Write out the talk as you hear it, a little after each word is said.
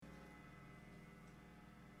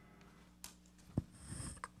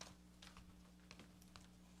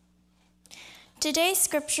Today's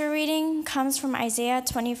scripture reading comes from Isaiah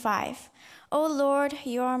 25. O Lord,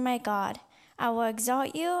 you are my God. I will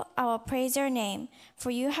exalt you, I will praise your name, for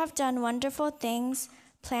you have done wonderful things,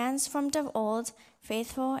 plans from of old,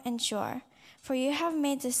 faithful and sure. For you have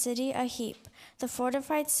made the city a heap, the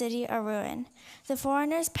fortified city a ruin. The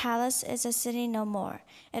foreigner's palace is a city no more.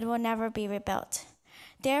 It will never be rebuilt.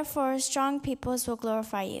 Therefore, strong peoples will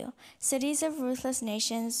glorify you. Cities of ruthless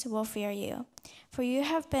nations will fear you. For you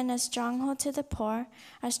have been a stronghold to the poor,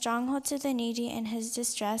 a stronghold to the needy in his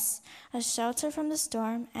distress, a shelter from the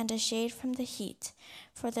storm, and a shade from the heat.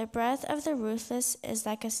 For the breath of the ruthless is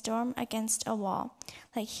like a storm against a wall,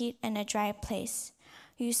 like heat in a dry place.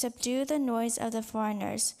 You subdue the noise of the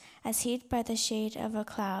foreigners, as heat by the shade of a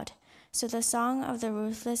cloud. So the song of the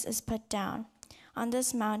ruthless is put down. On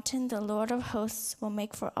this mountain the Lord of hosts will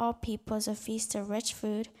make for all peoples a feast of rich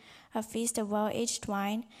food, a feast of well-aged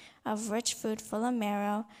wine, of rich food full of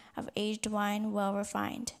marrow, of aged wine well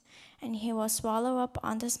refined. And he will swallow up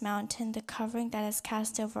on this mountain the covering that is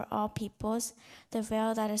cast over all peoples, the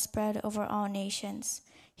veil that is spread over all nations.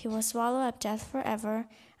 He will swallow up death forever,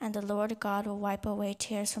 and the Lord God will wipe away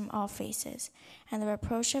tears from all faces. And the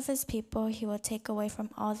reproach of his people he will take away from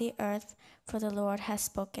all the earth, for the Lord has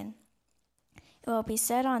spoken. It will be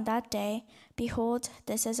said on that day, Behold,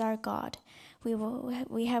 this is our God.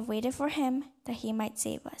 We have waited for him, that he might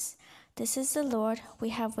save us. This is the Lord, we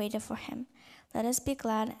have waited for him. Let us be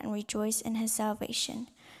glad and rejoice in his salvation.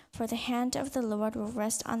 For the hand of the Lord will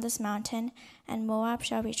rest on this mountain, and Moab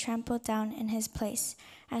shall be trampled down in his place,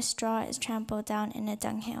 as straw is trampled down in a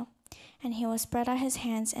dunghill. And he will spread out his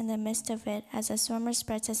hands in the midst of it, as a swimmer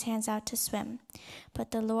spreads his hands out to swim.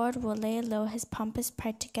 But the Lord will lay low his pompous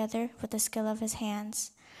pride together with the skill of his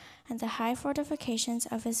hands. And the high fortifications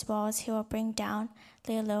of his walls he will bring down,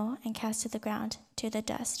 lay low, and cast to the ground, to the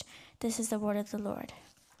dust. This is the word of the Lord.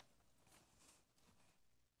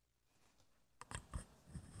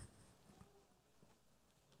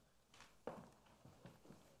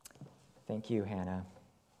 Thank you, Hannah.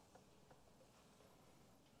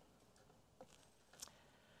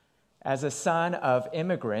 As a son of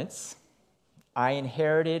immigrants, I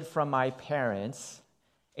inherited from my parents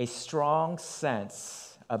a strong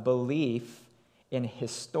sense, a belief in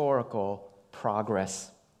historical progress.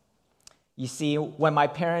 You see, when my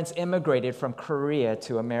parents immigrated from Korea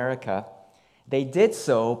to America, they did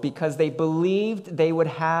so because they believed they would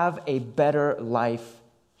have a better life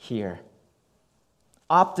here.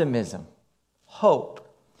 Optimism,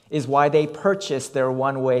 hope, is why they purchased their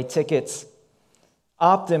one-way tickets.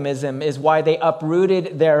 Optimism is why they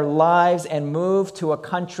uprooted their lives and moved to a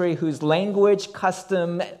country whose language,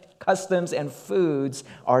 customs, and foods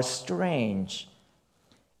are strange.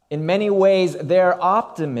 In many ways, their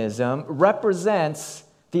optimism represents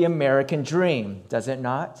the American dream, does it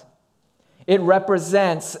not? It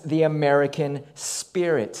represents the American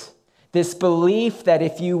spirit. This belief that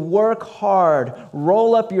if you work hard,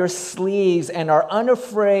 roll up your sleeves, and are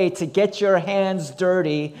unafraid to get your hands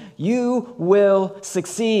dirty, you will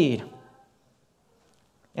succeed.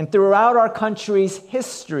 And throughout our country's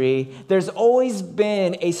history, there's always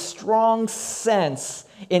been a strong sense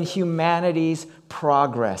in humanity's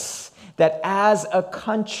progress, that as a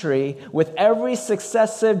country, with every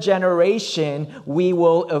successive generation, we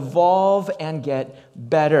will evolve and get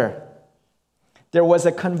better. There was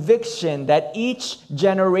a conviction that each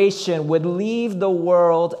generation would leave the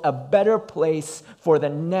world a better place for the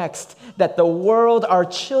next, that the world our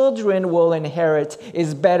children will inherit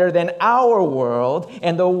is better than our world,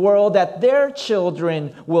 and the world that their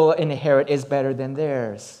children will inherit is better than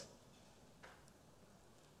theirs.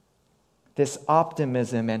 This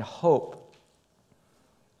optimism and hope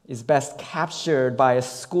is best captured by a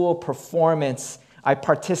school performance I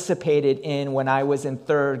participated in when I was in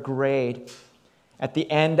third grade. At the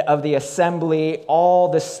end of the assembly, all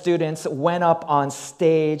the students went up on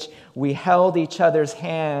stage. We held each other's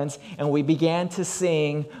hands, and we began to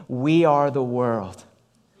sing, "We Are the World."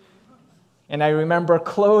 And I remember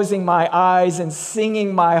closing my eyes and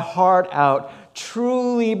singing my heart out,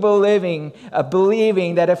 truly believing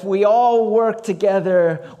that if we all work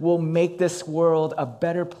together, we'll make this world a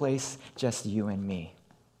better place, just you and me.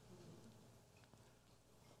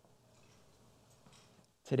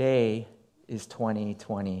 Today is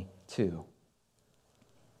 2022.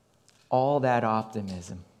 All that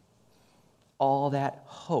optimism, all that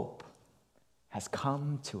hope has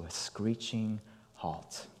come to a screeching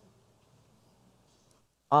halt.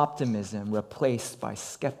 Optimism replaced by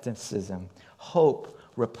skepticism, hope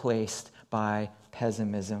replaced by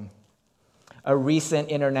pessimism. A recent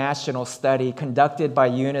international study conducted by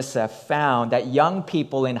UNICEF found that young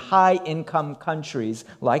people in high-income countries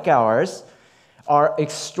like ours are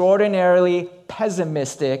extraordinarily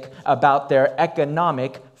pessimistic about their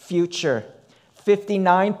economic future.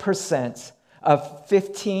 59% of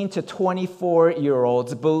 15 to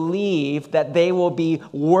 24-year-olds believe that they will be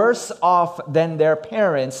worse off than their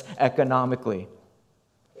parents economically.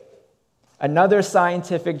 Another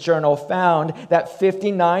scientific journal found that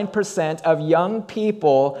 59% of young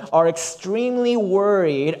people are extremely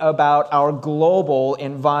worried about our global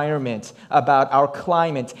environment, about our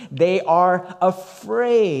climate. They are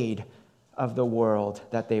afraid of the world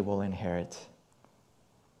that they will inherit.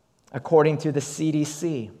 According to the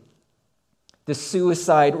CDC, the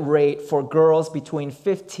suicide rate for girls between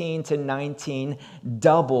 15 to 19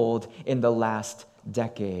 doubled in the last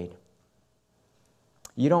decade.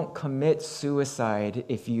 You don't commit suicide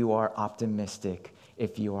if you are optimistic,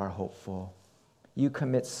 if you are hopeful. You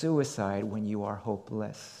commit suicide when you are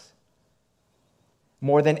hopeless.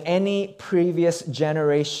 More than any previous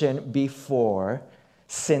generation before,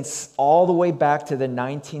 since all the way back to the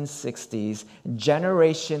 1960s,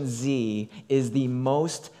 Generation Z is the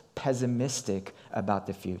most pessimistic about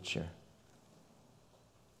the future.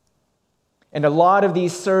 And a lot of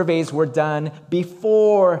these surveys were done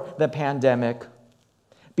before the pandemic,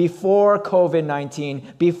 before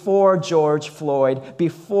COVID-19, before George Floyd,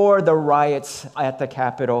 before the riots at the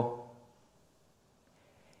Capitol.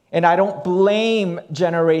 And I don't blame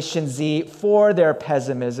Generation Z for their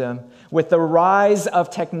pessimism. With the rise of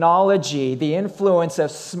technology, the influence of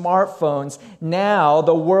smartphones, now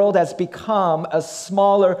the world has become a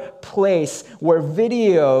smaller place where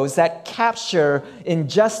videos that capture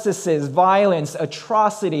injustices, violence,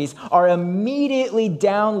 atrocities are immediately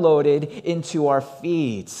downloaded into our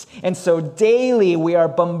feeds. And so daily we are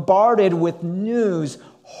bombarded with news,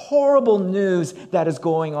 horrible news that is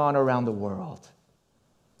going on around the world.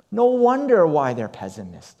 No wonder why they're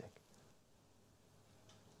pessimistic.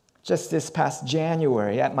 Just this past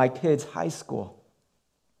January at my kids' high school,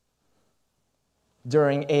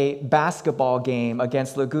 during a basketball game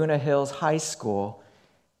against Laguna Hills High School,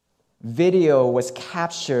 video was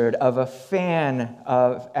captured of a fan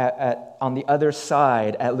on the other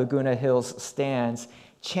side at Laguna Hills stands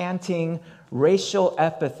chanting racial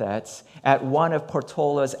epithets at one of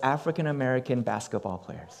Portola's African-American basketball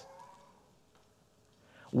players.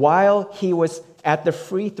 While he was at the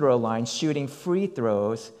free throw line shooting free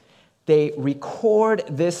throws, they record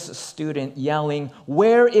this student yelling,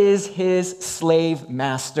 "Where is his slave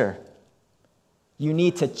master? You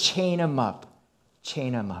need to chain him up,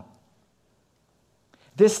 chain him up."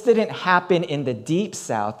 This didn't happen in the Deep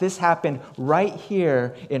South. This happened right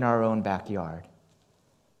here in our own backyard.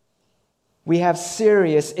 We have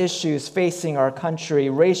serious issues facing our country: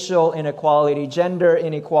 racial inequality, gender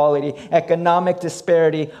inequality, economic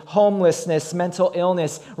disparity, homelessness, mental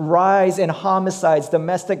illness, rise in homicides,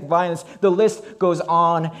 domestic violence. The list goes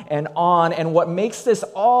on. And what makes this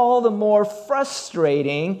all the more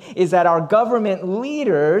frustrating is that our government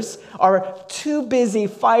leaders are too busy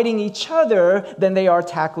fighting each other than they are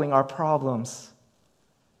tackling our problems.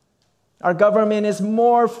 Our government is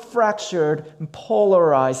more fractured and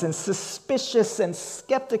polarized and suspicious and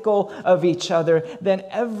skeptical of each other than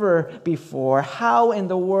ever before. How in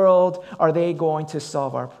the world are they going to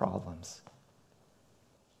solve our problems?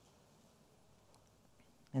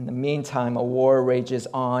 In the meantime, a war rages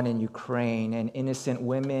on in Ukraine, and innocent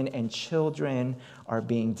women and children are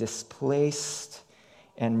being displaced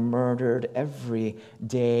and murdered every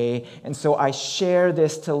day. And so I share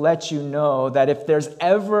this to let you know that if there's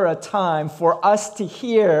ever a time for us to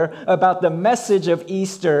hear about the message of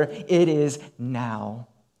Easter, it is now.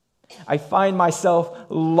 I find myself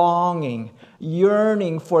longing,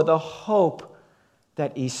 yearning for the hope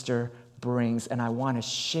that Easter brings, and I want to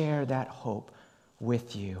share that hope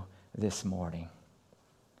with you this morning.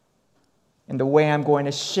 And the way I'm going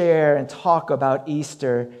to share and talk about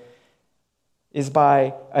Easter is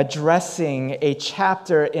by addressing a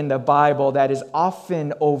chapter in the Bible that is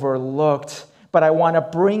often overlooked, but I want to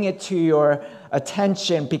bring it to your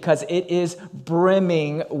attention because it is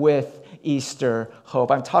brimming with Easter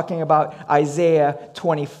hope. I'm talking about Isaiah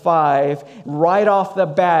 25. Right off the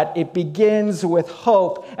bat, it begins with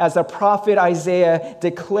hope as the prophet Isaiah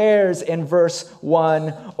declares in verse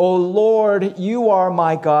 1, "O Lord, you are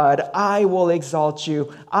my God. I will exalt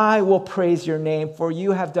you. I will praise your name, for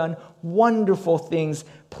you have done wonderful things,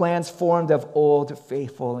 plans formed of old,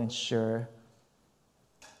 faithful and sure."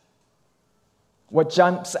 What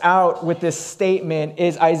jumps out with this statement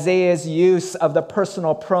is Isaiah's use of the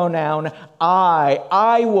personal pronoun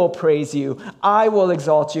I will praise you. I will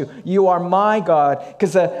exalt you. You are my God.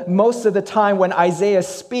 Because most of the time when Isaiah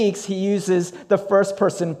speaks, he uses the first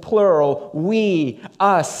person plural, we,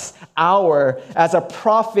 us, our. As a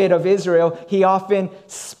prophet of Israel, he often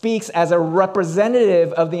speaks as a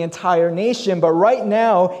representative of the entire nation. But right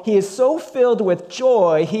now, he is so filled with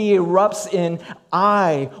joy, he erupts in,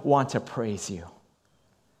 I want to praise you.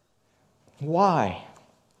 Why?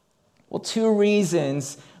 Well, two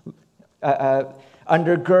reasons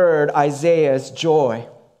undergird Isaiah's joy: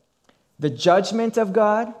 the judgment of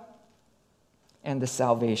God and the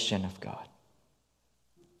salvation of God.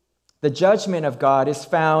 The judgment of God is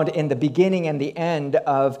found in the beginning and the end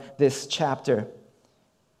of this chapter.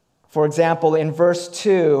 For example, in verse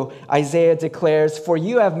 2, Isaiah declares, "For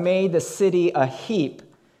you have made the city a heap,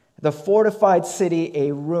 the fortified city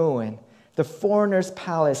a ruin. The foreigner's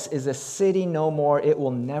palace is a city no more. It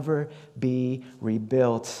will never be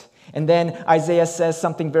rebuilt." And then Isaiah says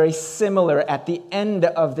something very similar at the end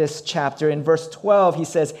of this chapter. In verse 12, he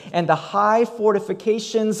says, "And the high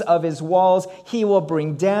fortifications of his walls he will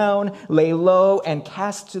bring down, lay low, and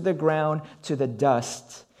cast to the ground to the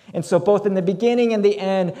dust." And so both in the beginning and the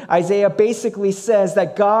end, Isaiah basically says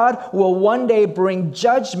that God will one day bring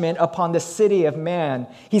judgment upon the city of man.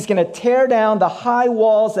 He's going to tear down the high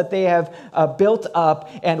walls that they have built up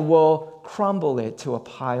and will crumble it to a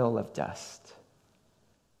pile of dust.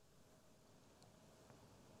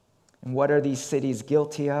 And what are these cities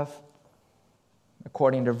guilty of?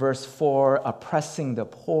 According to verse 4, oppressing the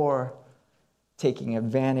poor, taking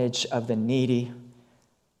advantage of the needy.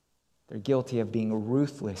 They're guilty of being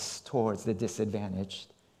ruthless towards the disadvantaged.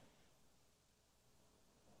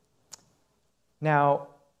 Now,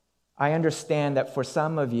 I understand that for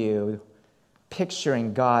some of you,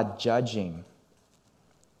 picturing God judging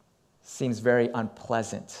seems very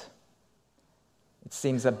unpleasant. It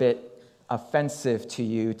seems a bit offensive to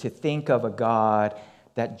you to think of a God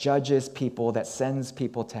that judges people, that sends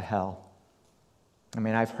people to hell. I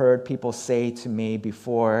mean, I've heard people say to me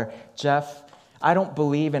before, "Jeff, I don't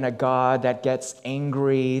believe in a God that gets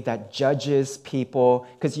angry, that judges people,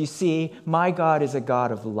 because you see, my God is a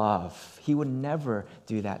God of love. He would never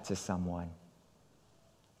do that to someone."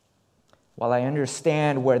 While I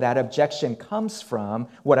understand where that objection comes from,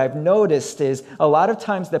 what I've noticed is a lot of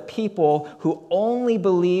times the people who only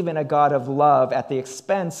believe in a God of love at the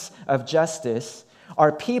expense of justice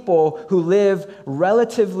are people who live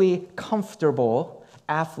relatively comfortable,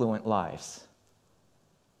 affluent lives.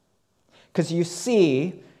 Because you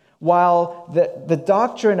see, while the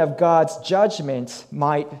doctrine of God's judgment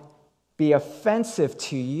might be offensive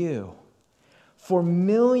to you, for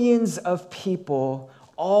millions of people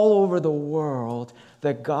all over the world,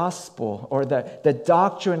 the gospel or the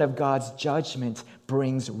doctrine of God's judgment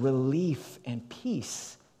brings relief and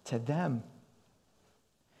peace to them.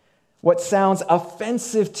 What sounds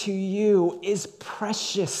offensive to you is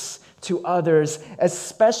precious to others,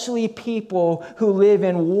 especially people who live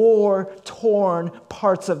in war-torn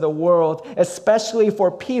parts of the world, especially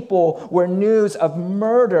for people where news of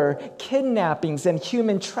murder, kidnappings, and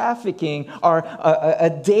human trafficking are a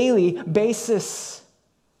daily basis.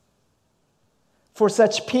 For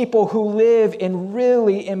such people who live in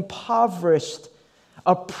really impoverished,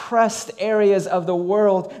 oppressed areas of the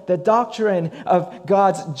world, the doctrine of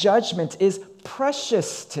God's judgment is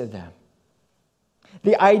precious to them.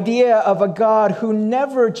 The idea of a God who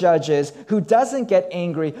never judges, who doesn't get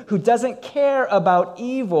angry, who doesn't care about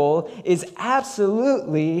evil is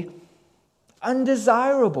absolutely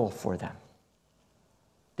undesirable for them.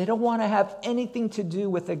 They don't want to have anything to do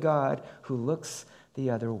with a God who looks the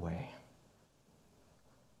other way.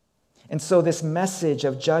 And so this message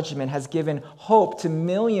of judgment has given hope to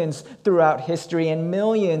millions throughout history and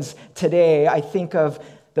millions today. I think of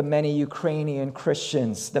the many Ukrainian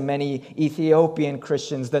Christians, the many Ethiopian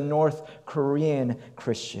Christians, the North Korean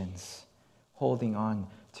Christians holding on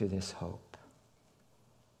to this hope.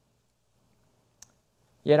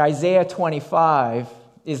 Yet Isaiah 25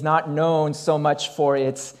 is not known so much for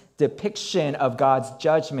its depiction of God's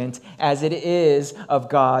judgment as it is of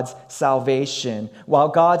God's salvation. While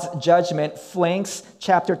God's judgment flanks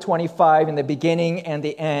chapter 25 in the beginning and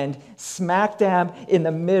the end, smack dab in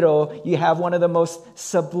the middle, you have one of the most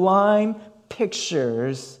sublime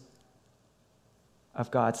pictures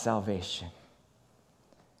of God's salvation.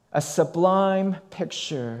 A sublime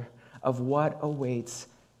picture of what awaits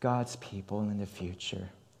God's people in the future.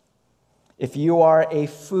 If you are a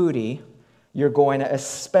foodie, you're going to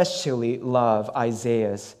especially love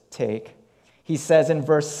Isaiah's take. He says in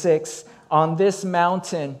verse 6, "On this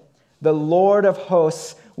mountain, the Lord of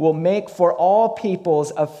hosts will make for all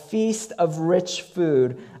peoples a feast of rich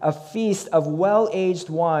food, a feast of well-aged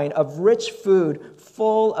wine, of rich food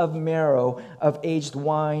full of marrow, of aged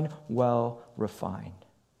wine well refined.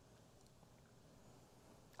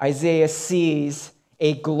 Isaiah sees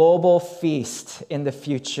a global feast in the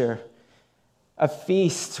future, a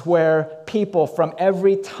feast where people from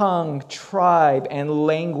every tongue, tribe, and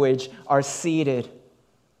language are seated.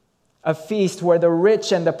 A feast where the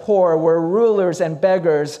rich and the poor, where rulers and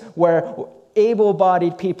beggars, where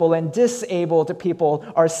able-bodied people and disabled people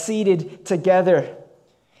are seated together.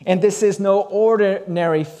 And this is no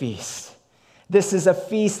ordinary feast. This is a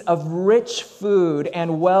feast of rich food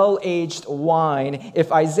and well-aged wine.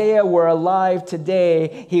 If Isaiah were alive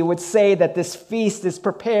today, he would say that this feast is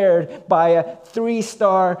prepared by a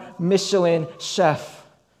 3-star Michelin chef,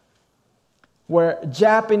 where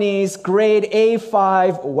Japanese grade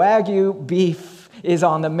A5 Wagyu beef is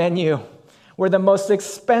on the menu, where the most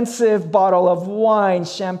expensive bottle of wine,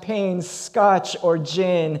 champagne, scotch, or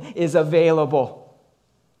gin is available.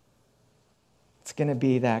 It's going to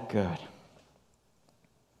be that good.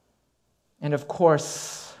 And of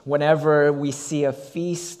course, whenever we see a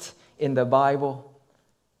feast in the Bible,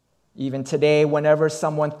 even today, whenever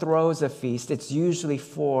someone throws a feast, it's usually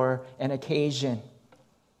for an occasion.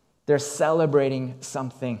 They're celebrating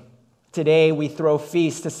something. Today, we throw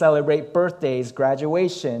feasts to celebrate birthdays,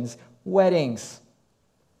 graduations, weddings.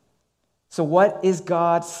 So what is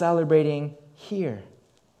God celebrating here?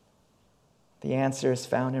 The answer is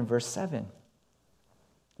found in verse 7,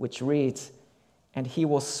 which reads, "And he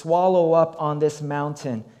will swallow up on this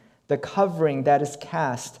mountain the covering that is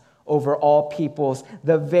cast over all peoples,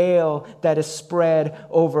 the veil that is spread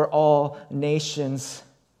over all nations."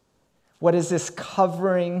 What is this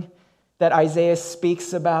covering that Isaiah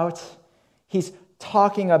speaks about? He's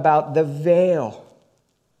talking about the veil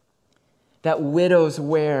that widows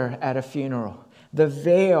wear at a funeral, the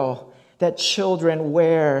veil that children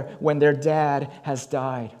wear when their dad has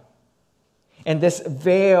died. And this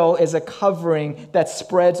veil is a covering that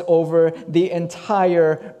spreads over the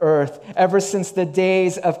entire earth. Ever since the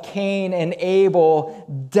days of Cain and Abel,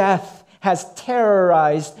 death has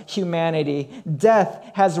terrorized humanity. Death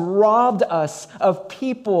has robbed us of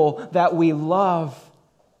people that we love.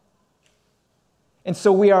 And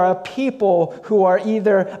so we are a people who are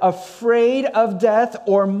either afraid of death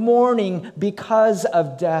or mourning because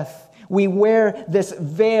of death. We wear this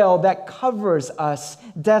veil that covers us.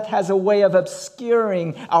 Death has a way of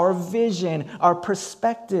obscuring our vision, our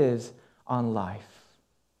perspectives on life.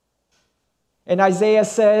 And Isaiah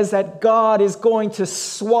says that God is going to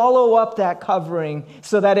swallow up that covering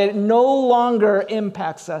so that it no longer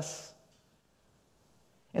impacts us.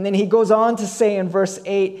 And then he goes on to say in verse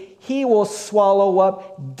 8, he will swallow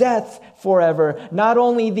up death forever. Not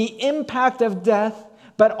only the impact of death,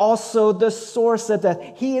 but also the source of death.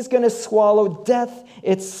 He is going to swallow death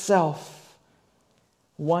itself.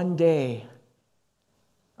 One day,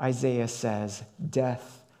 Isaiah says,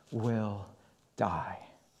 death will die.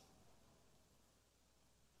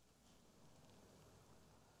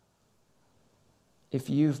 If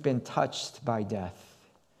you've been touched by death,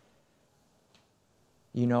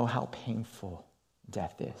 you know how painful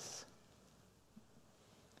death is.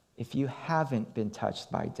 If you haven't been touched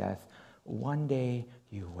by death, one day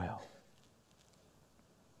you will.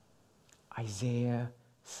 Isaiah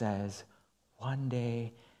says, one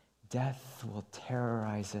day death will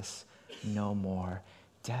terrorize us no more.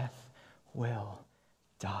 Death will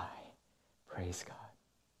die. Praise God.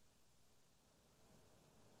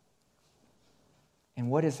 And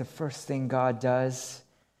what is the first thing God does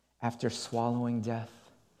after swallowing death?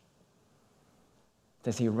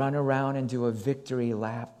 Does he run around and do a victory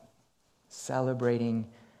lap, celebrating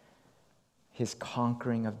his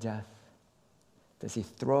conquering of death? Does he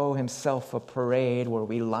throw himself a parade where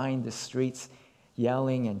we line the streets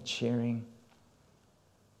yelling and cheering?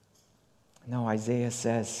 No, Isaiah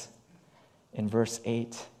says in verse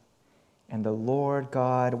 8, and the Lord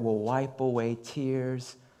God will wipe away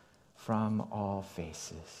tears from all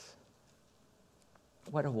faces.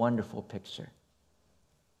 What a wonderful picture.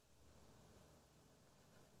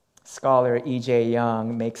 Scholar E.J.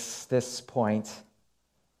 Young makes this point.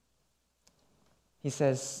 He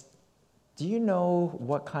says, do you know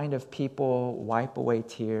what kind of people wipe away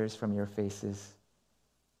tears from your faces?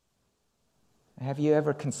 Have you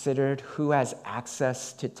ever considered who has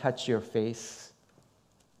access to touch your face?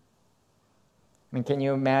 I mean, can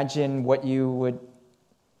you imagine what you would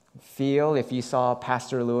feel if you saw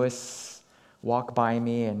Pastor Lewis walk by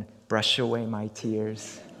me and brush away my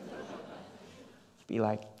tears? Be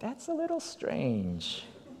like, that's a little strange.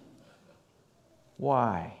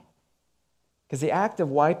 Why? Because the act of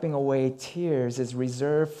wiping away tears is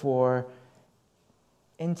reserved for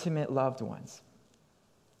intimate loved ones.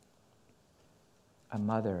 A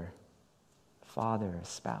mother, father, a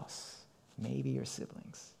spouse, maybe your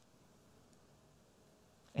siblings.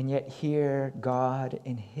 And yet here, God,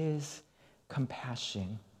 in his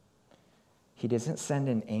compassion, he doesn't send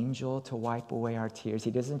an angel to wipe away our tears.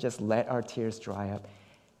 He doesn't just let our tears dry up.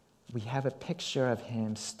 We have a picture of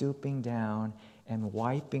him stooping down and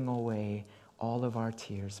wiping away all of our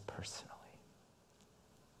tears personally.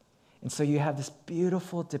 And so you have this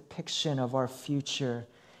beautiful depiction of our future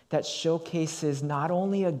that showcases not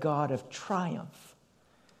only a God of triumph,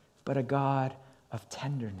 but a God of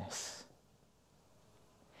tenderness.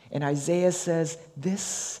 And Isaiah says,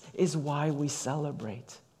 this is why we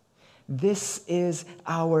celebrate. This is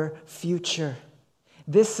our future.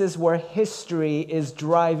 This is where history is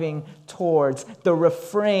driving towards. The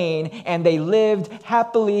refrain, "and they lived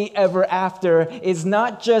happily ever after," is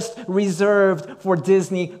not just reserved for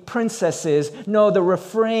Disney princesses. No, the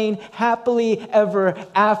refrain, "happily ever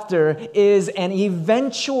after," is an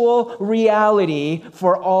eventual reality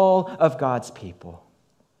for all of God's people.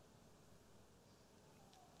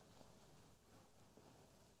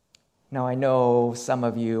 Now, I know some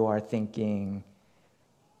of you are thinking,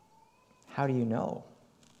 how do you know,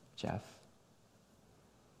 Jeff?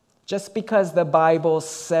 Just because the Bible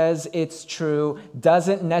says it's true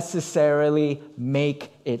doesn't necessarily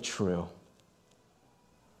make it true.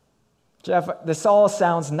 Jeff, this all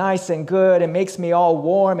sounds nice and good. It makes me all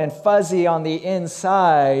warm and fuzzy on the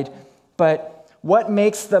inside, but what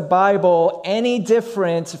makes the Bible any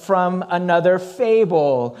different from another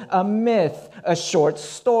fable, a myth, a short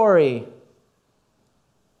story?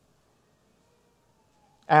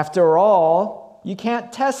 After all, you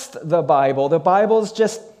can't test the Bible. The Bible's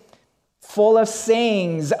just full of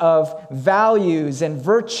sayings of values and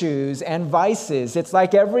virtues and vices. It's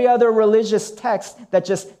like every other religious text that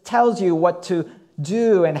just tells you what to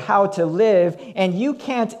do and how to live, and you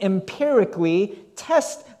can't empirically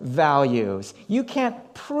test values. You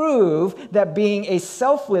can't prove that being a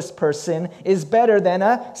selfless person is better than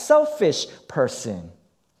a selfish person.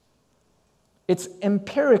 It's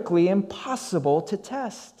empirically impossible to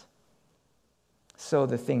test. So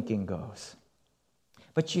the thinking goes.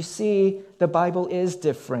 But you see, the Bible is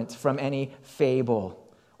different from any fable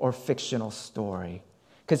or fictional story.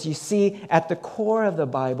 Because you see, at the core of the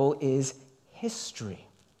Bible is history.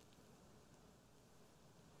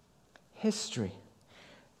 History.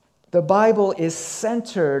 The Bible is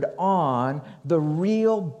centered on the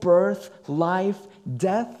real birth, life,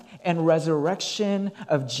 death, and resurrection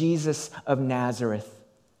of Jesus of Nazareth.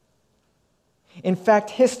 In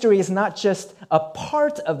fact, history is not just a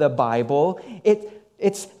part of the Bible,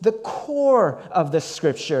 it's the core of the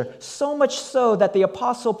Scripture. So much so that the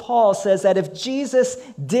Apostle Paul says that if Jesus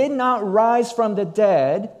did not rise from the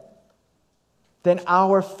dead, then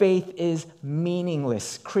our faith is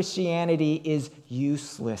meaningless. Christianity is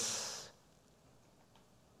useless.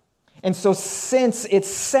 And so since it's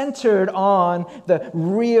centered on the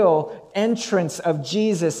real entrance of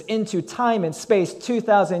Jesus into time and space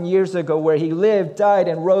 2,000 years ago, where he lived, died,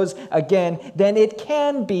 and rose again, then it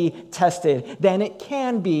can be tested. Then it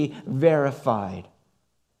can be verified.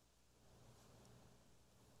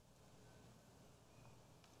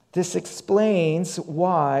 This explains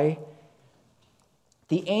why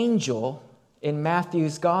the angel in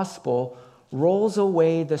Matthew's gospel rolls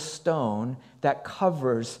away the stone that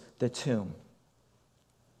covers the tomb.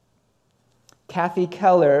 Kathy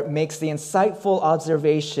Keller makes the insightful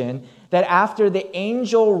observation that after the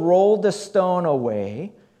angel rolled the stone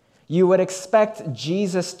away, you would expect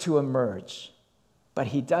Jesus to emerge, but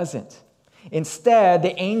he doesn't. Instead,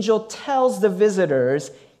 the angel tells the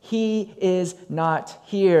visitors he is not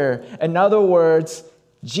here. In other words,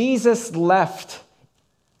 Jesus left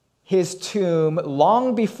his tomb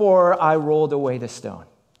long before I rolled away the stone.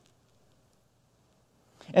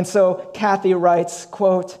 And so Kathy writes,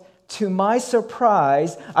 quote, "To my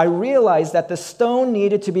surprise, I realized that the stone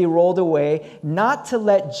needed to be rolled away, not to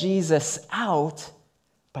let Jesus out,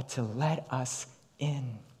 but to let us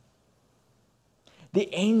in." The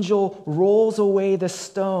angel rolls away the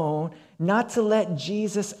stone, not to let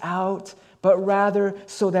Jesus out, but rather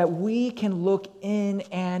so that we can look in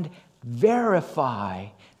and verify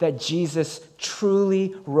that Jesus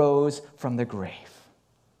truly rose from the grave.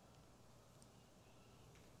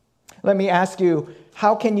 Let me ask you,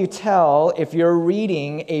 how can you tell if you're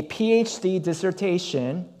reading a PhD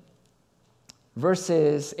dissertation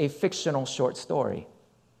versus a fictional short story?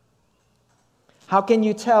 How can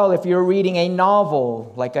you tell if you're reading a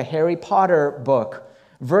novel, like a Harry Potter book,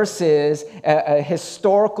 versus a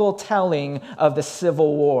historical telling of the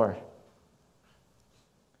Civil War.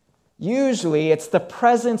 Usually, it's the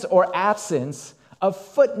presence or absence of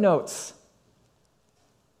footnotes.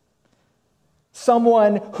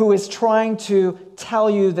 Someone who is trying to tell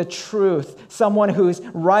you the truth, someone who's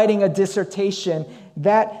writing a dissertation,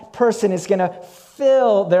 that person is going to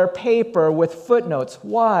fill their paper with footnotes.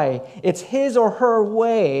 Why? It's his or her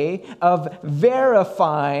way of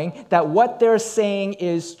verifying that what they're saying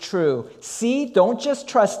is true. See, don't just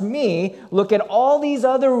trust me. Look at all these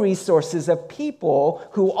other resources of people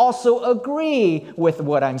who also agree with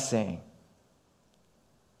what I'm saying.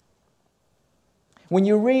 When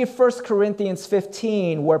you read 1 Corinthians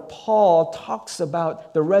 15, where Paul talks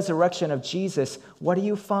about the resurrection of Jesus, what do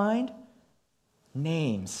you find?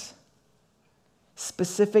 Names.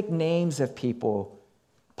 Specific names of people.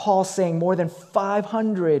 Paul saying more than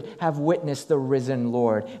 500 have witnessed the risen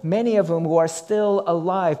Lord, many of whom who are still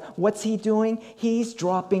alive. What's he doing? He's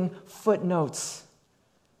dropping footnotes.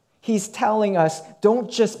 He's telling us,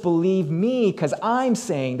 don't just believe me because I'm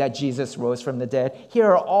saying that Jesus rose from the dead. Here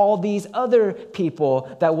are all these other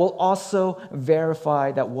people that will also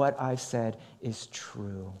verify that what I've said is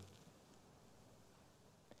true.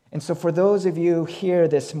 And so for those of you here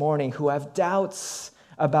this morning who have doubts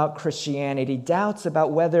about Christianity, doubts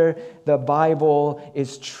about whether the Bible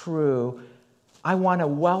is true, I want to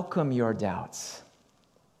welcome your doubts.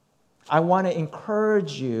 I want to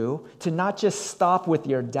encourage you to not just stop with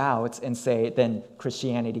your doubts and say, then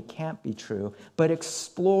Christianity can't be true, but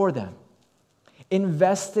explore them.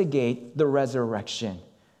 Investigate the resurrection.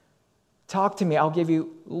 Talk to me. I'll give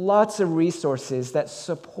you lots of resources that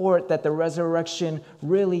support that the resurrection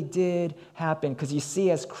really did happen. Because you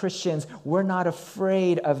see, as Christians, we're not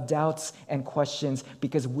afraid of doubts and questions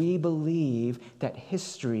because we believe that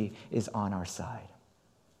history is on our side.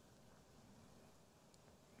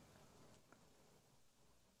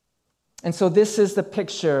 And so this is the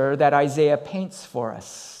picture that Isaiah paints for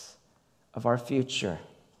us of our future.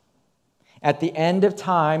 At the end of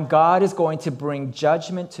time, God is going to bring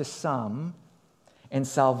judgment to some and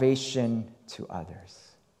salvation to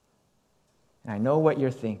others. And I know what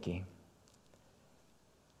you're thinking.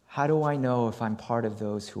 How do I know if I'm part of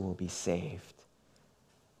those who will be saved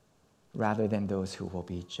rather than those who will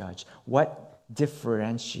be judged? What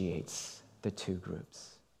differentiates the two groups?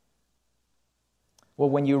 Well,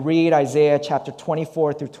 when you read Isaiah chapter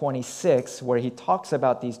 24 through 26, where he talks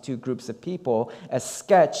about these two groups of people, a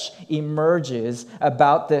sketch emerges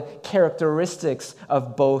about the characteristics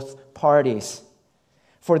of both parties.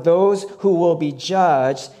 For those who will be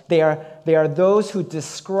judged, they are those who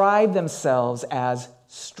describe themselves as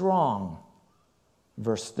strong.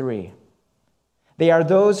 Verse 3. They are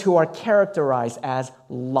those who are characterized as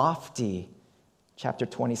lofty. Chapter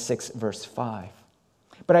 26, verse 5.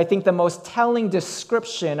 But I think the most telling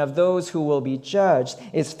description of those who will be judged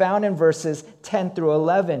is found in verses 10 through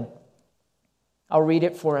 11. I'll read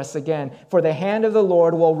it for us again. For the hand of the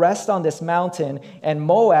Lord will rest on this mountain, and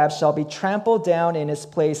Moab shall be trampled down in his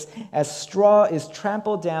place as straw is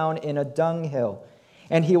trampled down in a dunghill.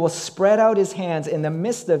 And he will spread out his hands in the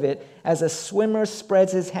midst of it as a swimmer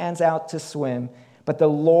spreads his hands out to swim. But the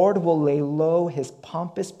Lord will lay low his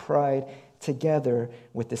pompous pride together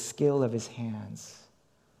with the skill of his hands.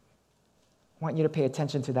 I want you to pay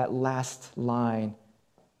attention to that last line.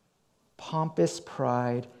 Pompous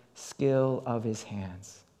pride, skill of his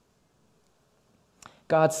hands.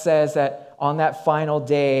 God says that on that final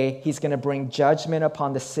day, he's going to bring judgment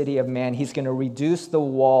upon the city of man. He's going to reduce the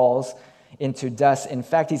walls into dust. In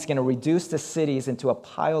fact, he's going to reduce the cities into a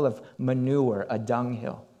pile of manure, a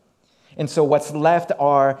dunghill. And so what's left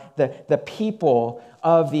are the people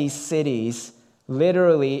of these cities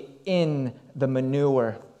literally in the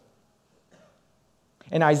manure.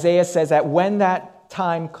 And Isaiah says that when that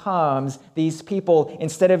time comes, these people,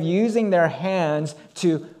 instead of using their hands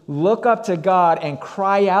to look up to God and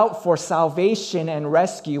cry out for salvation and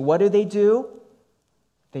rescue, what do?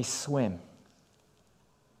 They swim.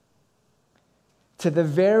 To the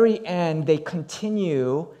very end, they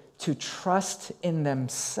continue to trust in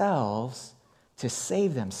themselves to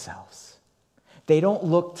save themselves. They don't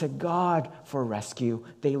look to God for rescue.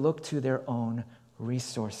 They look to their own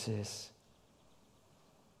resources.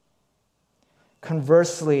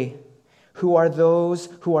 Conversely, who are those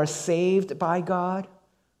who are saved by God,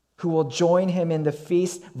 who will join him in the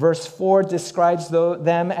feast? Verse 4 describes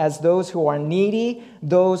them as those who are needy,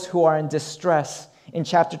 those who are in distress. In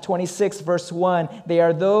chapter 26, verse 1, they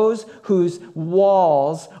are those whose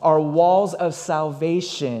walls are walls of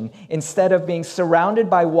salvation. Instead of being surrounded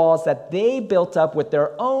by walls that they built up with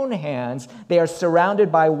their own hands, they are surrounded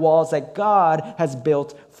by walls that God has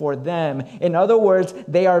built for them. In other words,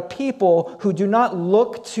 they are people who do not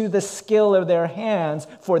look to the skill of their hands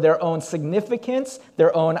for their own significance,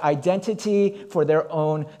 their own identity, for their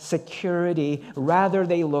own security. Rather,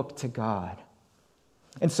 they look to God.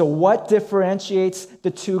 And so what differentiates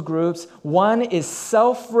the two groups? One is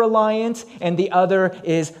self-reliant and the other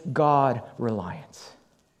is God-reliant.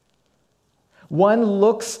 One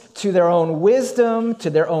looks to their own wisdom, to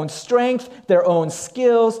their own strength, their own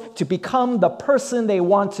skills to become the person they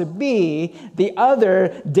want to be. The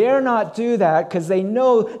other dare not do that because they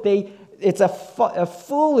know it's a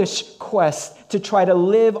foolish quest to try to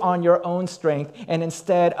live on your own strength and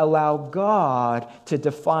instead allow God to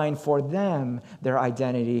define for them their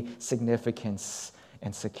identity, significance,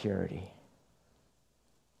 and security.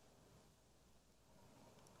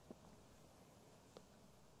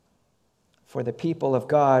 For the people of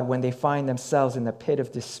God, when they find themselves in the pit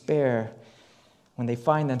of despair, when they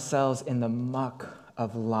find themselves in the muck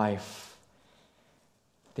of life,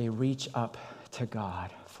 they reach up to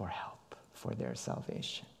God for help, for their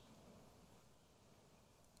salvation.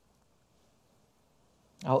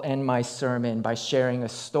 I'll end my sermon by sharing a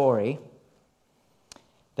story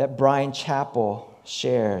that Bryan Chapell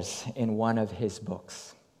shares in one of his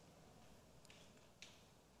books.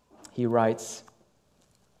 He writes,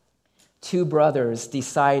 "Two brothers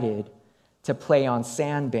decided to play on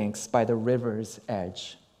sandbanks by the river's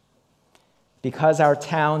edge. Because our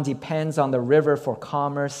town depends on the river for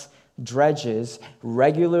commerce, dredges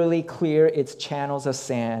regularly clear its channels of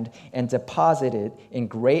sand and deposit it in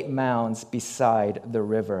great mounds beside the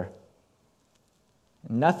river.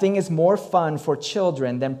 Nothing is more fun for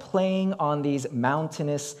children than playing on these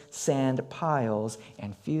mountainous sand piles,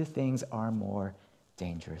 and few things are more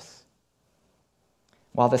dangerous.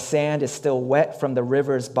 While the sand is still wet from the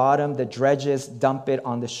river's bottom, the dredges dump it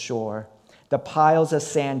on the shore. The piles of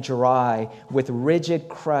sand dry with rigid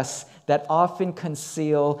crusts that often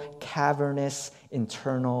conceal cavernous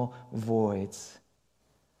internal voids.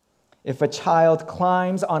 If a child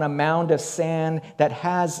climbs on a mound of sand that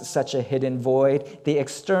has such a hidden void, the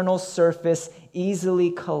external surface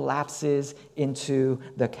easily collapses into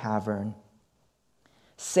the cavern.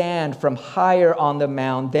 Sand from higher on the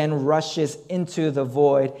mound then rushes into the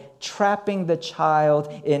void, trapping the child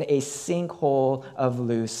in a sinkhole of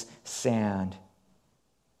loose sand.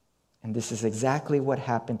 And this is exactly what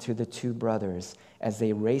happened to the two brothers as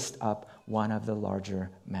they raced up one of the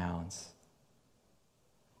larger mounds.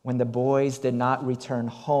 When the boys did not return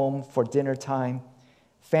home for dinner time,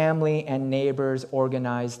 family and neighbors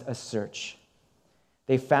organized a search.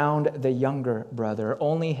 They found the younger brother.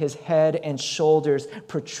 Only his head and shoulders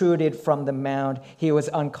protruded from the mound. He was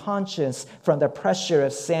unconscious from the pressure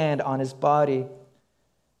of sand on his body.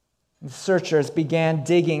 The searchers began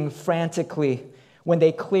digging frantically. When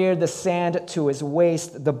they cleared the sand to his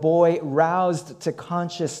waist, the boy roused to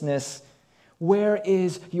consciousness. "Where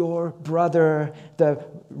is your brother?" the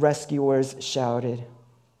rescuers shouted.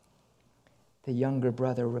 The younger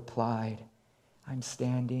brother replied, "I'm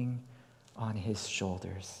standing on his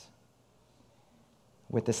shoulders."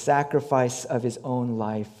 With the sacrifice of his own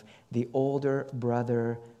life, the older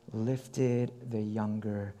brother lifted the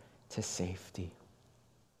younger to safety.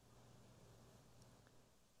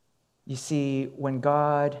 You see, when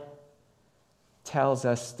God tells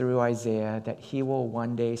us through Isaiah that he will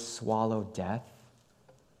one day swallow death,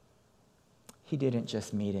 he didn't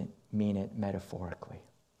just mean it metaphorically.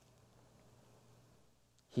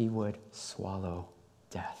 He would swallow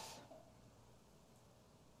death.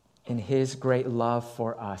 In his great love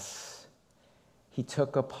for us, he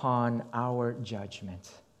took upon our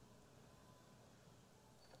judgment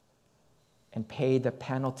and paid the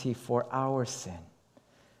penalty for our sin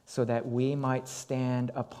so that we might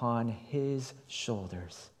stand upon his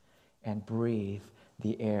shoulders and breathe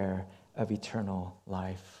the air of eternal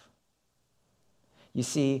life. You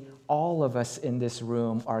see, all of us in this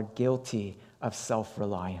room are guilty of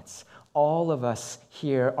self-reliance. All of us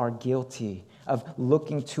here are guilty of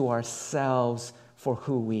looking to ourselves for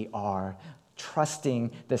who we are,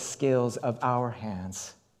 trusting the skills of our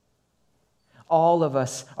hands. All of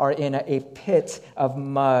us are in a pit of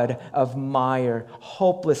mud, of mire,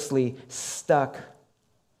 hopelessly stuck.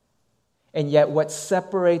 And yet what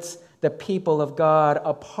separates the people of God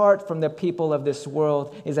apart from the people of this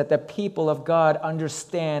world is that the people of God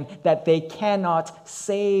understand that they cannot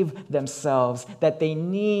save themselves, that they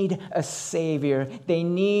need a Savior. They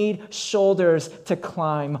need shoulders to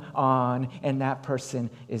climb on, and that person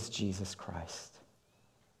is Jesus Christ.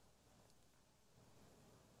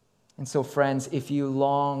 And so, friends, if you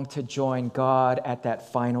long to join God at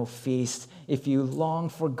that final feast, if you long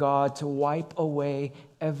for God to wipe away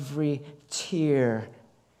every tear,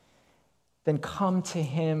 then come to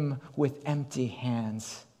him with empty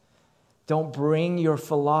hands. Don't bring your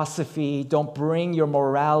philosophy, don't bring your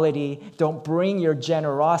morality, don't bring your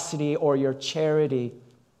generosity or your charity.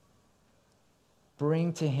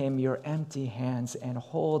 Bring to him your empty hands and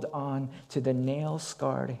hold on to the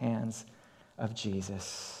nail-scarred hands of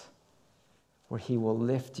Jesus, where he will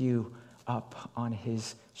lift you up on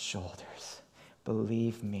his shoulders.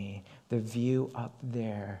 Believe me, the view up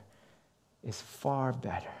there is far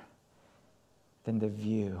better than the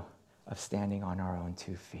view of standing on our own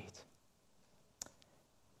 2 feet.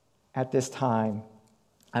 At this time,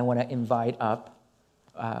 I want to invite up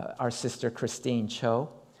our sister Christine Cho,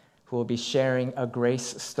 who will be sharing a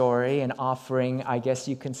grace story and offering, I guess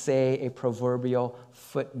you can say, a proverbial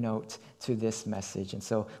footnote to this message. And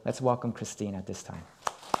so let's welcome Christine at this time.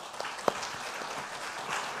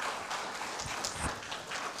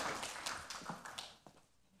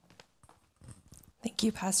 Thank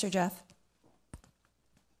you, Pastor Jeff.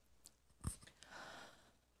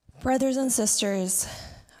 Brothers and sisters,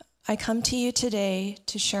 I come to you today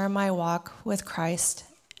to share my walk with Christ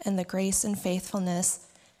and the grace and faithfulness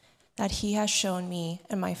that he has shown me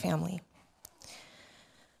and my family.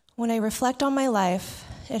 When I reflect on my life,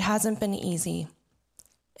 it hasn't been easy.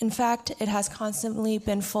 In fact, it has constantly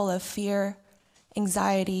been full of fear,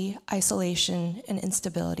 anxiety, isolation, and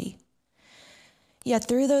instability. Yet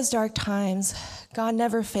through those dark times, God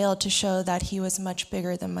never failed to show that he was much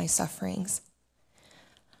bigger than my sufferings.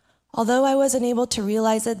 Although I wasn't able to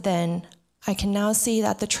realize it then, I can now see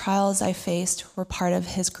that the trials I faced were part of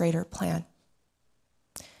his greater plan.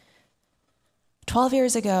 12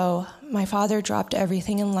 years ago, my father dropped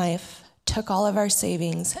everything in life, took all of our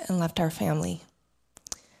savings, and left our family.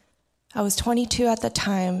 I was 22 at the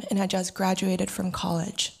time and had just graduated from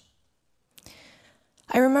college.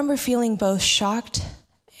 I remember feeling both shocked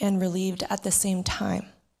and relieved at the same time.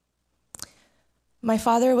 My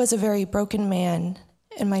father was a very broken man,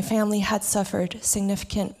 and my family had suffered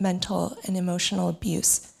significant mental and emotional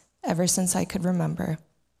abuse ever since I could remember.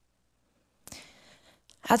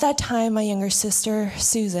 At that time, my younger sister,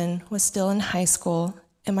 Susan, was still in high school,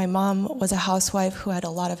 and my mom was a housewife who had a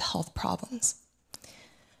lot of health problems.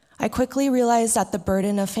 I quickly realized that the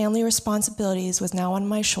burden of family responsibilities was now on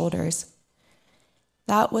my shoulders.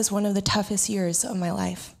 That was one of the toughest years of my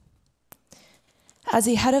life. As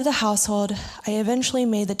the head of the household, I eventually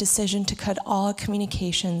made the decision to cut all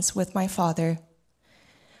communications with my father.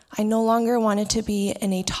 I no longer wanted to be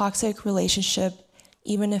in a toxic relationship,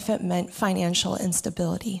 even if it meant financial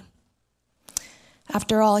instability.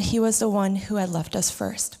 After all, he was the one who had left us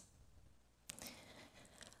first.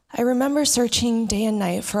 I remember searching day and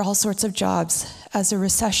night for all sorts of jobs, as the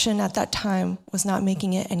recession at that time was not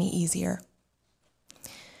making it any easier.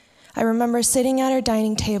 I remember sitting at our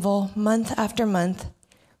dining table month after month,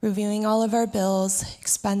 reviewing all of our bills,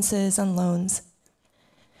 expenses, and loans.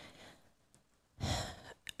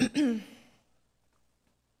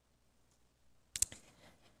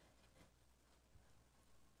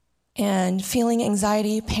 And feeling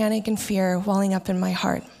anxiety, panic, and fear welling up in my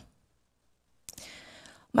heart.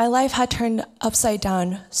 My life had turned upside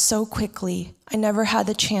down so quickly, I never had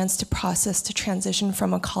the chance to process the transition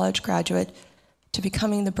from a college graduate to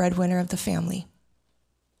becoming the breadwinner of the family.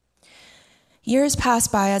 Years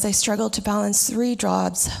passed by as I struggled to balance 3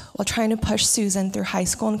 jobs while trying to push Susan through high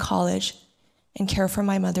school and college and care for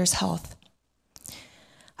my mother's health.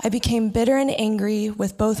 I became bitter and angry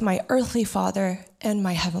with both my earthly father and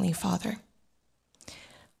my heavenly Father.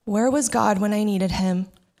 Where was God when I needed him?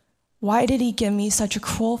 Why did he give me such a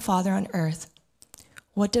cruel father on earth?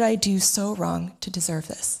 What did I do so wrong to deserve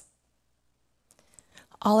this?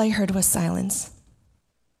 All I heard was silence.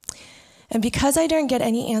 And because I didn't get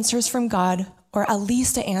any answers from God, or at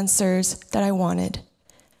least the answers that I wanted,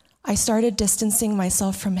 I started distancing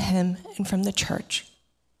myself from him and from the church.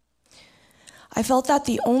 I felt that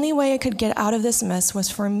the only way I could get out of this mess was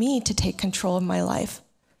for me to take control of my life.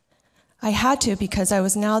 I had to because I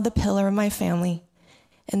was now the pillar of my family,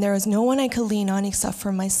 and there was no one I could lean on except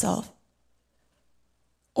for myself.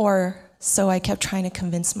 Or so I kept trying to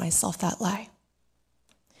convince myself that lie.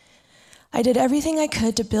 I did everything I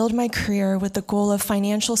could to build my career with the goal of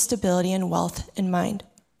financial stability and wealth in mind.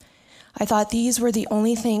 I thought these were the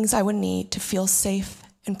only things I would need to feel safe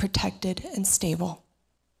and protected and stable.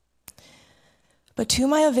 But to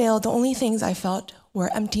my avail, the only things I felt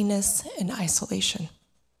were emptiness and isolation.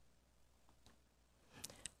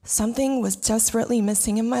 Something was desperately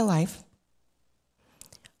missing in my life.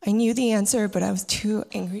 I knew the answer, but I was too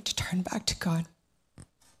angry to turn back to God.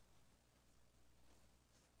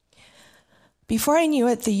 Before I knew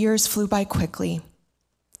it, the years flew by quickly.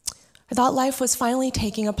 I thought life was finally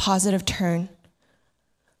taking a positive turn.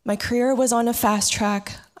 My career was on a fast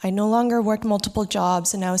track. I no longer worked multiple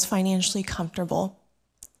jobs, and I was financially comfortable.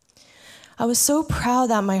 I was so proud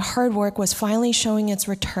that my hard work was finally showing its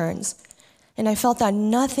returns, and I felt that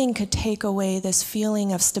nothing could take away this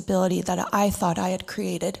feeling of stability that I thought I had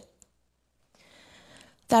created.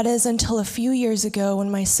 That is until a few years ago when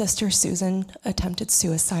my sister Susan attempted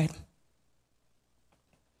suicide.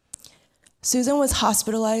 Susan was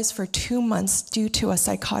hospitalized for 2 months due to a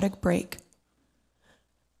psychotic break.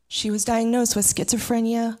 She was diagnosed with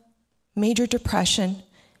schizophrenia, major depression,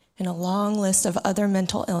 and a long list of other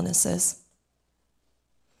mental illnesses.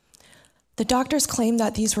 The doctors claimed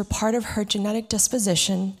that these were part of her genetic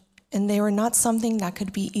disposition, and they were not something that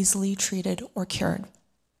could be easily treated or cured.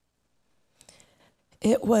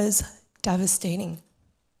 It was devastating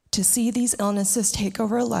to see these illnesses take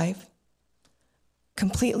over her life,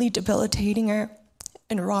 completely debilitating her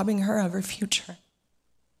and robbing her of her future.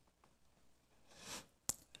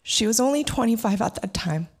 She was only 25 at that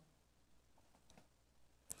time.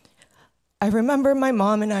 I remember my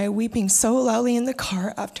mom and I weeping so loudly in the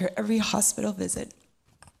car after every hospital visit.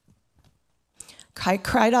 I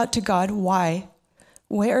cried out to God, "Why?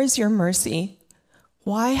 Where is your mercy?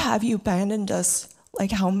 Why have you abandoned us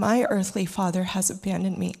like how my earthly father has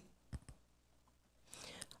abandoned me?"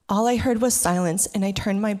 All I heard was silence, and I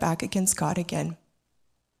turned my back against God again.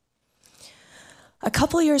 A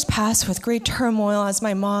couple years passed with great turmoil as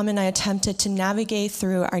my mom and I attempted to navigate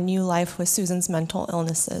through our new life with Susan's mental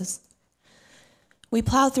illnesses. We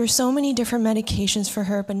plowed through so many different medications for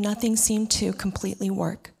her, but nothing seemed to completely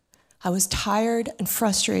work. I was tired and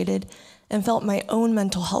frustrated and felt my own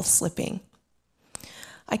mental health slipping.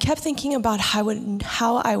 I kept thinking about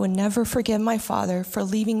how I would never forgive my father for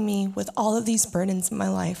leaving me with all of these burdens in my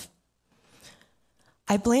life.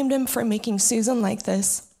 I blamed him for making Susan like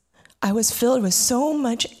this. I was filled with so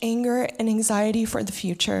much anger and anxiety for the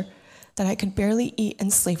future that I could barely eat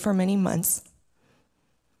and sleep for many months.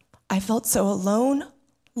 I felt so alone,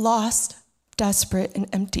 lost, desperate, and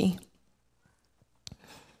empty.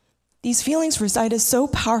 These feelings resided so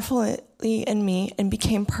powerfully in me and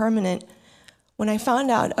became permanent when I found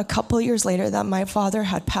out a couple years later that my father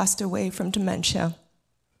had passed away from dementia.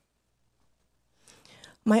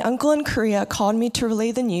 My uncle in Korea called me to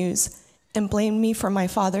relay the news and blamed me for my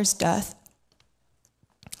father's death.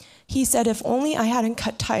 He said if only I hadn't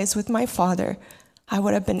cut ties with my father, I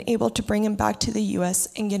would have been able to bring him back to the US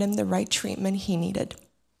and get him the right treatment he needed.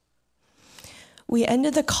 We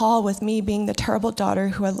ended the call with me being the terrible daughter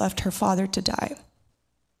who had left her father to die.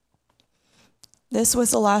 This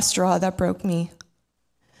was the last straw that broke me.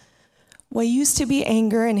 What used to be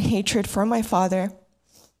anger and hatred for my father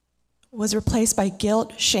was replaced by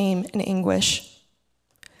guilt, shame, and anguish.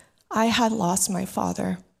 I had lost my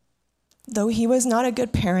father. Though he was not a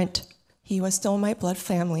good parent, he was still my blood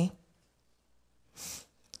family.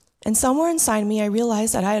 And somewhere inside me, I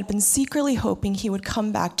realized that I had been secretly hoping he would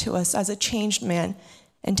come back to us as a changed man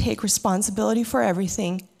and take responsibility for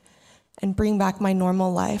everything and bring back my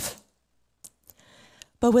normal life.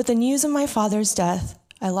 But with the news of my father's death,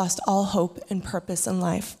 I lost all hope and purpose in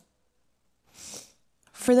life.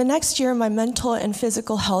 For the next year, my mental and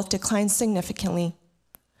physical health declined significantly.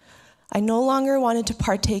 I no longer wanted to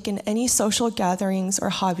partake in any social gatherings or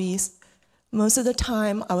hobbies. Most of the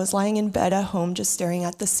time, I was lying in bed at home just staring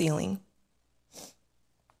at the ceiling.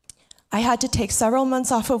 I had to take several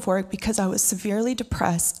months off of work because I was severely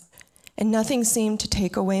depressed, and nothing seemed to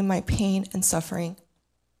take away my pain and suffering.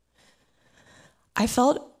 I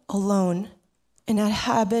felt alone, and it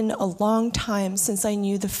had been a long time since I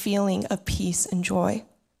knew the feeling of peace and joy.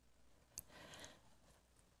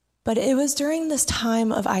 But it was during this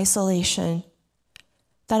time of isolation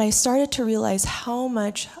that I started to realize how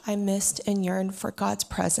much I missed and yearned for God's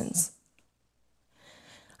presence.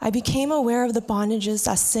 I became aware of the bondages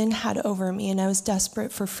that sin had over me, and I was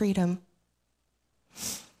desperate for freedom.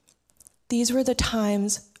 These were the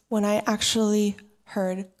times when I actually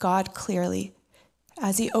heard God clearly,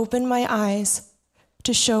 as He opened my eyes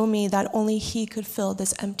to show me that only He could fill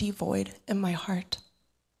this empty void in my heart.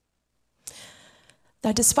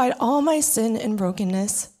 That despite all my sin and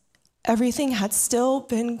brokenness, everything had still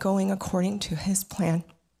been going according to His plan.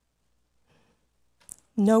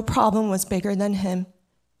 No problem was bigger than him,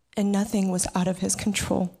 and nothing was out of his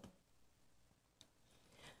control.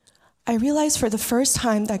 I realized for the first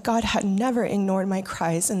time that God had never ignored my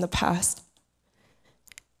cries in the past.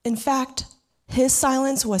 In fact, his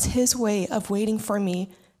silence was his way of waiting for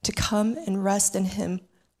me to come and rest in him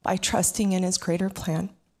by trusting in his greater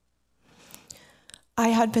plan. I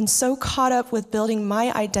had been so caught up with building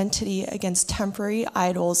my identity against temporary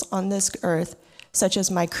idols on this earth, such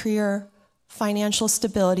as my career, financial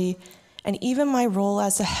stability, and even my role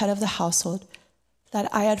as the head of the household, that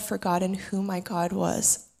I had forgotten who my God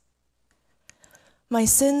was. My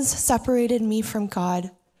sins separated me from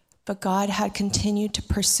God, but God had continued to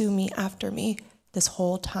pursue me after me this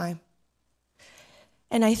whole time.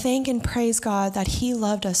 And I thank and praise God that he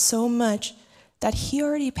loved us so much that he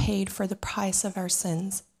already paid for the price of our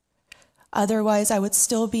sins. Otherwise, I would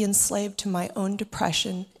still be enslaved to my own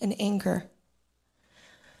depression and anger.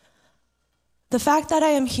 The fact that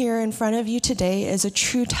I am here in front of you today is a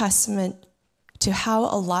true testament to how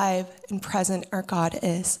alive and present our God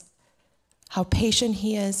is, how patient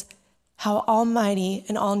he is, how almighty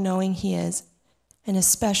and all-knowing he is, and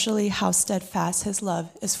especially how steadfast his love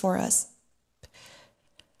is for us.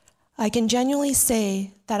 I can genuinely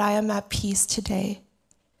say that I am at peace today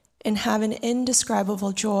and have an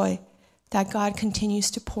indescribable joy that God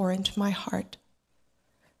continues to pour into my heart.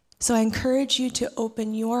 So I encourage you to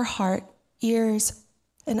open your heart, ears,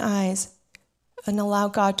 and eyes and allow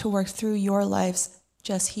God to work through your lives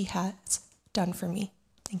just he has done for me.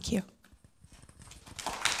 Thank you.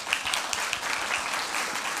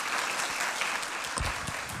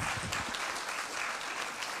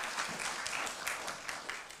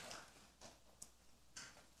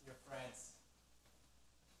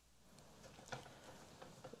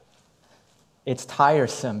 It's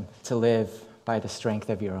tiresome to live by the strength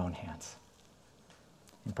of your own hands.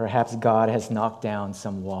 And perhaps God has knocked down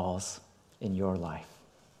some walls in your life.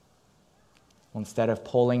 Instead of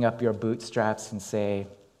pulling up your bootstraps and say,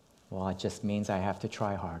 well, it just means I have to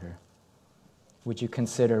try harder, would you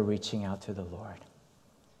consider reaching out to the Lord?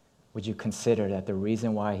 Would you consider that the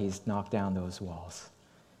reason why he's knocked down those walls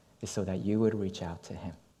is so that you would reach out to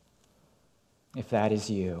him? If that is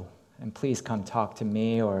you, and please come talk to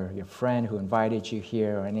me or your friend who invited you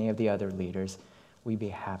here or any of the other leaders. We'd be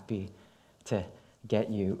happy to get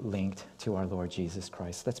you linked to our Lord Jesus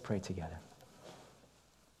Christ. Let's pray together.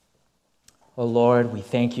 Oh Lord, we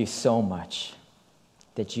thank you so much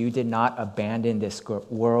that you did not abandon this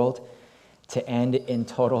world to end in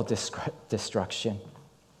total destruction.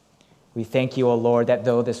 We thank you, O Lord, that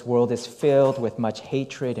though this world is filled with much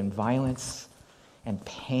hatred and violence and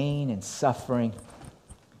pain and suffering,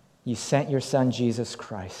 you sent your Son, Jesus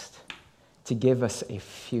Christ, to give us a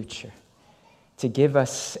future, to give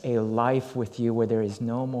us a life with you where there is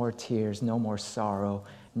no more tears, no more sorrow,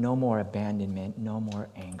 no more abandonment, no more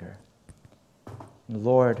anger. And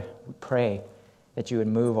Lord, we pray that you would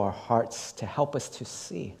move our hearts to help us to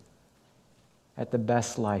see that the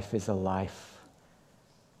best life is a life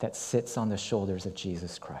that sits on the shoulders of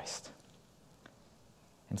Jesus Christ.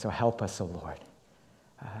 And so help us, O Lord,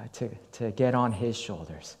 to get on his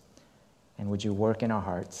shoulders. And would you work in our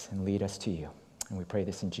hearts and lead us to you? And we pray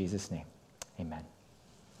this in Jesus' name. Amen.